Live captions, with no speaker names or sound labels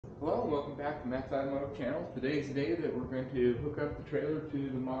Hello and welcome back to Matt's Automotive Channel. Today's the day that we're going to hook up the trailer to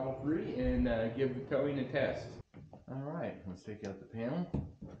the Model 3 and give the towing a test. Alright, let's take out the panel.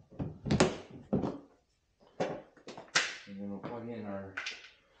 And then we'll plug in our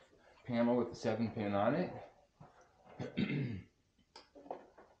panel with the 7-pin on it.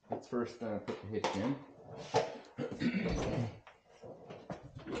 Let's first put the hitch in.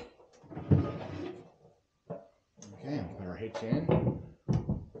 Okay, we'll put our hitch in.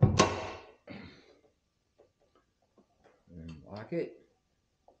 And lock it.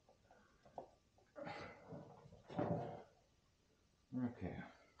 Okay,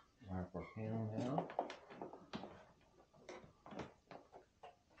 lock our panel now.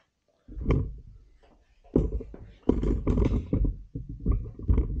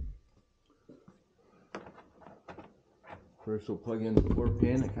 First we'll plug in the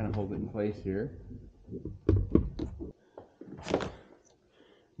 4-pin and kind of hold it in place here.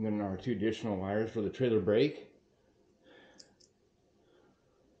 And then our 2 additional wires for the trailer brake.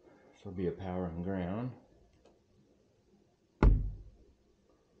 This will be a power and ground.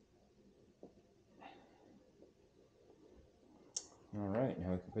 Alright, now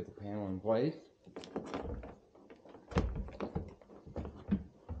we can put the panel in place.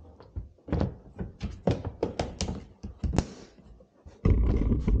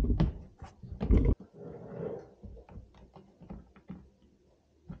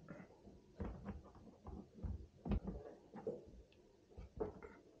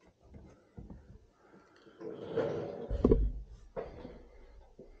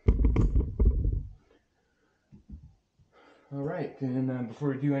 Alright, then before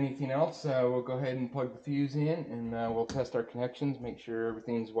we do anything else, we'll go ahead and plug the fuse in and we'll test our connections, make sure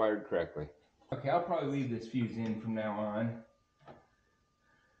everything's wired correctly. Okay, I'll probably leave this fuse in from now on.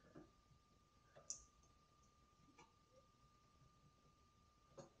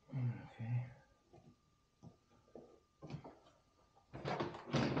 Okay.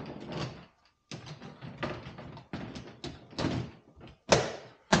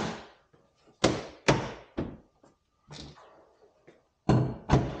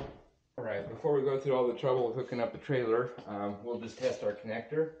 Alright, before we go through all the trouble of hooking up the trailer, we'll just test our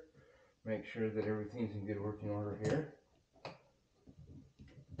connector. Make sure that everything's in good working order here.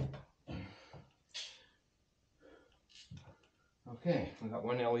 Okay, we got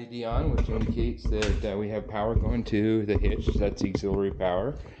one LED on, which indicates that we have power going to the hitch. That's auxiliary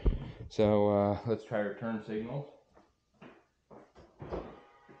power. So let's try our turn signals.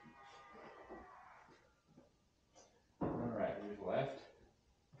 Alright, here's left.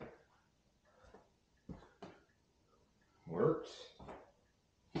 Works.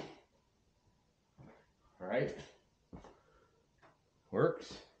 Alright.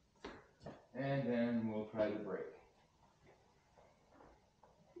 Works. And then we'll try the brake.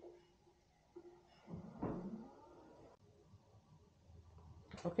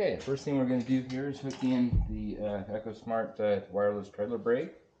 Okay, first thing we're going to do here is hook in the EcoSmart wireless trailer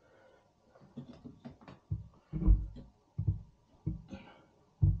brake.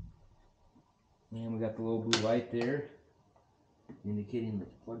 And we got the little blue light there indicating that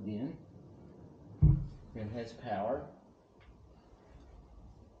it's plugged in. It has power.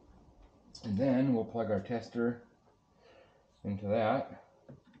 And then we'll plug our tester into that.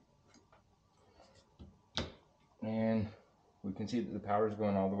 And we can see that the power is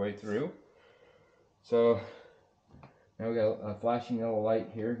going all the way through. So now we got a flashing yellow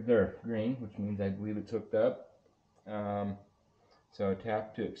light here, there, green, which means I believe it's hooked up. So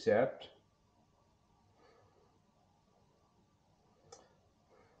tap to accept.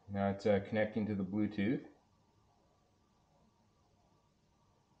 Now it's connecting to the Bluetooth.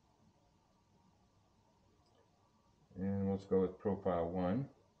 And let's go with profile 1.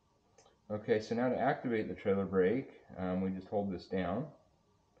 Okay, so now to activate the trailer brake, we just hold this down.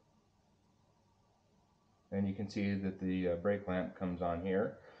 And you can see that the brake lamp comes on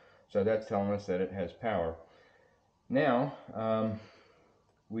here. So that's telling us that it has power. Now,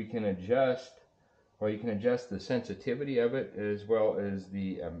 we can adjust, you can adjust the sensitivity of it as well as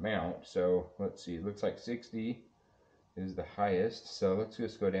the amount. So let's see, it looks like 60 is the highest. So let's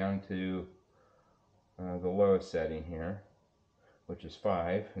just go down to the lowest setting here, which is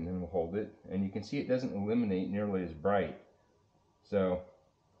 5, and then we'll hold it. And you can see it doesn't illuminate nearly as bright. So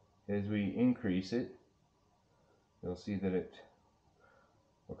as we increase it, you'll see that it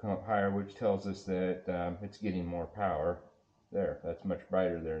will come up higher, which tells us that it's getting more power. There, that's much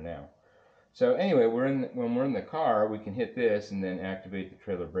brighter there now. So anyway, when we're in the car, we can hit this and then activate the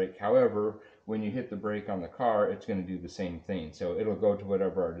trailer brake. However, when you hit the brake on the car, it's going to do the same thing. So it'll go to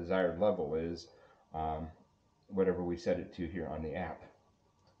whatever our desired level is, whatever we set it to here on the app.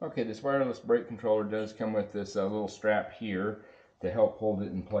 Okay, this wireless brake controller does come with this little strap here to help hold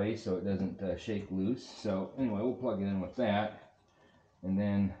it in place so it doesn't shake loose. So anyway, we'll plug it in with that, and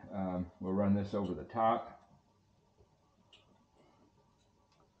then we'll run this over the top,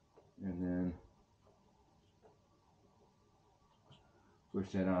 and then push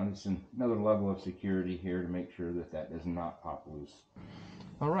that on. It's another level of security here to make sure that that does not pop loose.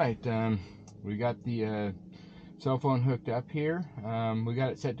 All right, we got the cell phone hooked up here. We got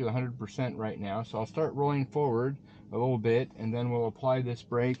it set to 100% right now, so I'll start rolling forward a little bit, and then we'll apply this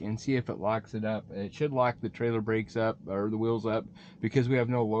brake and see if it locks it up. It should lock the trailer brakes up, or the wheels up, because we have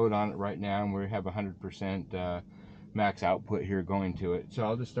no load on it right now, and we have 100% max output here going to it. So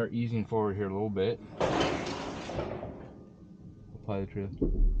I'll just start easing forward here a little bit. Apply the trailer.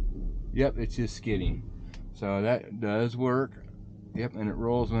 Yep, it's just skidding. So that does work. Yep, and it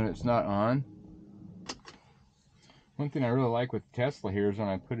rolls when it's not on. One thing I really like with Tesla here is when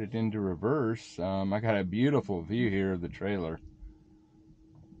I put it into reverse, I got a beautiful view here of the trailer.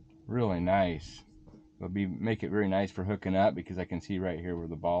 Really nice. It'll make it very nice for hooking up, because I can see right here where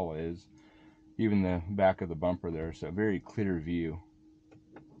the ball is. Even the back of the bumper there, so a very clear view.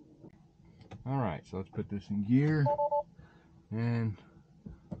 Alright, so let's put this in gear, and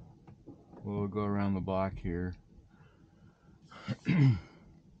we'll go around the block here.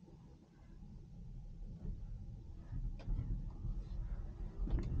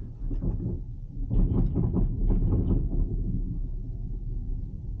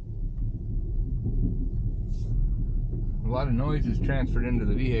 A lot of noise is transferred into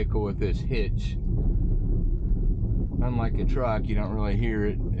the vehicle with this hitch. Unlike a truck, you don't really hear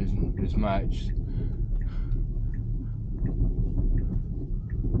it as much.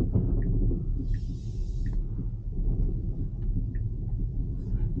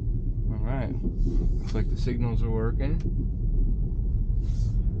 Alright, looks like the signals are working.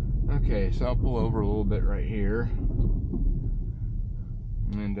 Okay, so I'll pull over a little bit right here,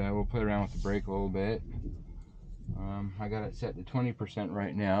 and we'll play around with the brake a little bit. I got it set to 20%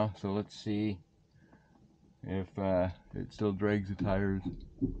 right now, so let's see if it still drags the tires.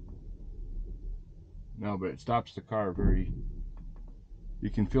 No, but it stops the car you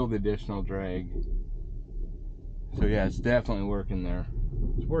can feel the additional drag. So yeah, it's definitely working there.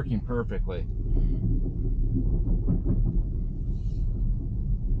 It's working perfectly.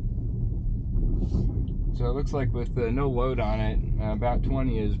 So it looks like with no load on it, about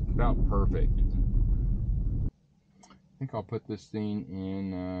 20 is about perfect. I think I'll put this thing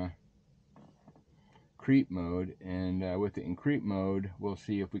in creep mode, and with it in creep mode, we'll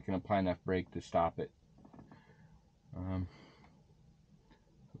see if we can apply enough brake to stop it.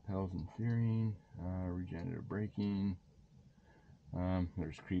 Propels and steering, regenerative braking.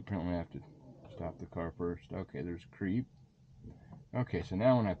 There's creep. Apparently I have to stop the car first. Okay, there's creep. Okay, so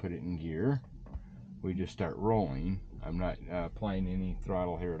now when I put it in gear, we just start rolling. I'm not applying any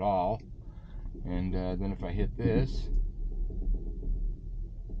throttle here at all. And then if I hit this,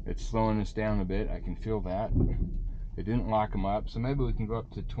 it's slowing us down a bit. I can feel that. It didn't lock them up, so maybe we can go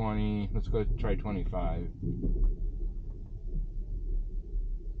up to 20. Let's go try 25.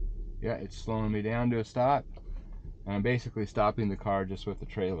 Yeah, it's slowing me down to a stop, and I'm basically stopping the car just with the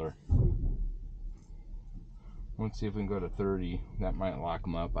trailer. Let's see if we can go to 30. That might lock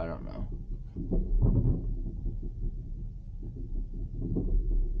them up, I don't know.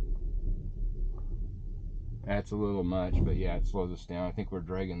 That's a little much, but yeah, it slows us down. I think we're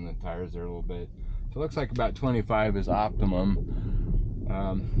dragging the tires there a little bit. So it looks like about 25 is optimum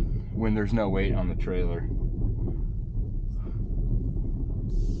when there's no weight on the trailer.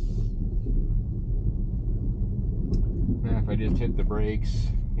 Now if I just hit the brakes,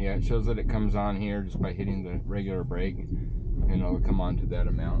 yeah, it shows that it comes on here just by hitting the regular brake, and it'll come on to that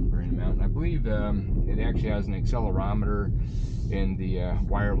amount, green amount. And I believe it actually has an accelerometer in the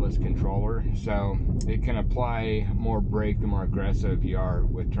wireless controller, so it can apply more brake the more aggressive you are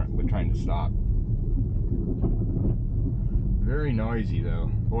with trying to stop. Very noisy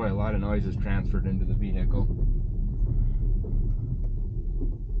though. Boy, a lot of noise is transferred into the vehicle.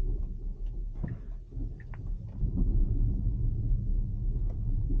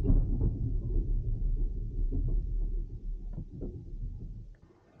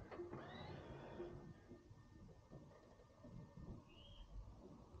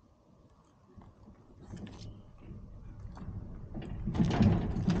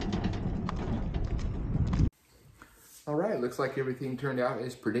 All right, looks like everything turned out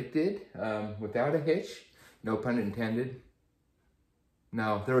as predicted, without a hitch. No pun intended.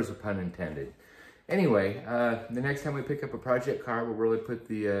 No, there was a pun intended. Anyway, the next time we pick up a project car, we'll really put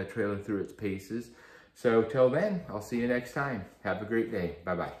the trailer through its paces. So till then, I'll see you next time. Have a great day.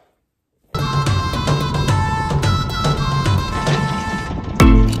 Bye-bye.